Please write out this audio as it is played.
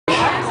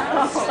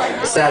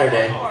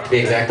Saturday, to be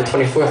exact, the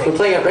 24th. We're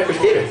playing at Record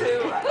Theater.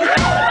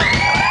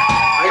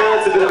 I know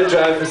it's a bit of a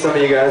drive for some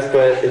of you guys,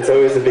 but it's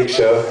always a big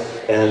show,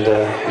 and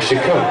you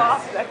should come.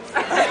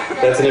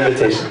 That's an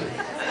invitation.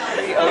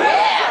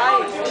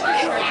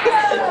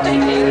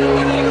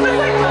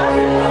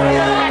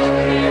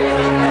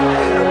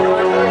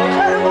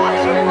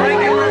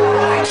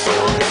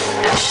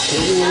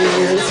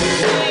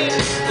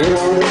 With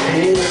all the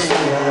pain in my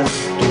life,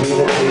 give me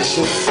the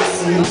patience to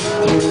see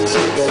through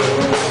to the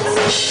lens.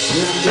 You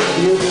have to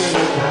feel good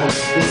about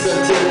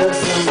yourself to love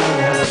someone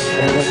else,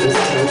 and if it's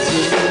time to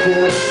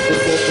rebuild the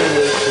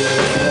separation.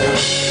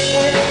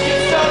 When it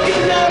gets dark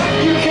enough,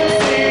 you can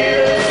see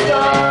the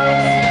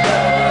stars.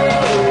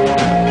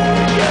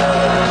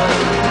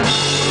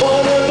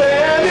 One of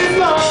them is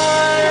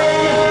mine.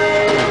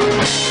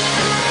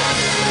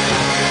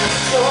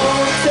 So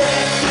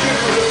take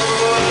too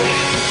long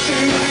to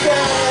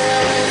die.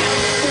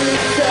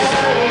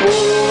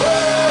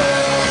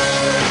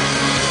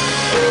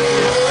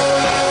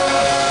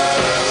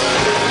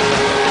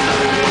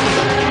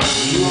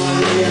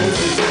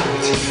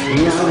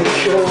 You're the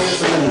cure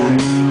for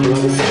life, you're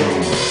the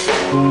strength.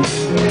 When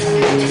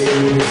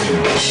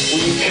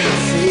you can't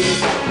see,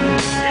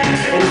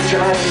 and it's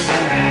driving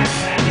back.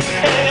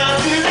 Hang on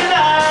to the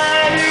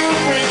night, it will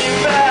bring you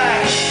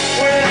back.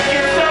 When it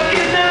gets dark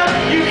enough,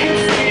 you can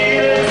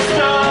see the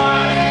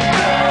stars.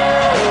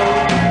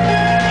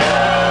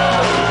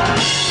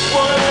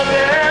 One of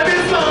them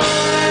is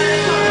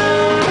mine.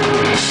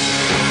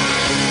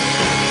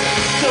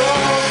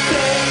 Don't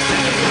take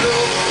too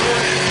long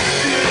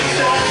to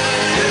decide.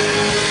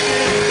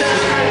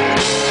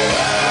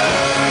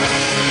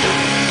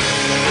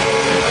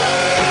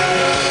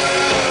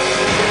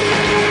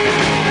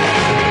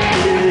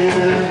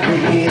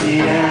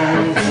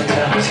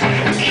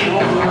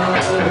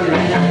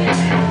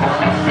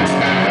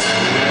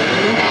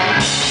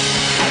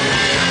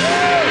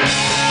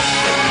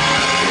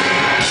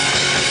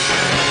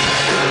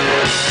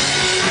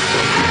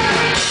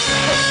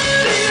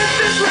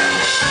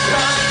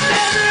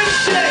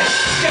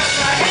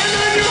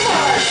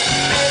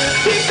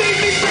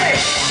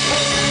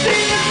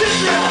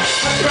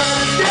 I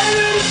promise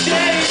never to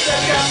change. I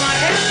got my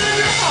hand on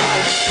your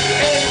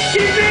heart.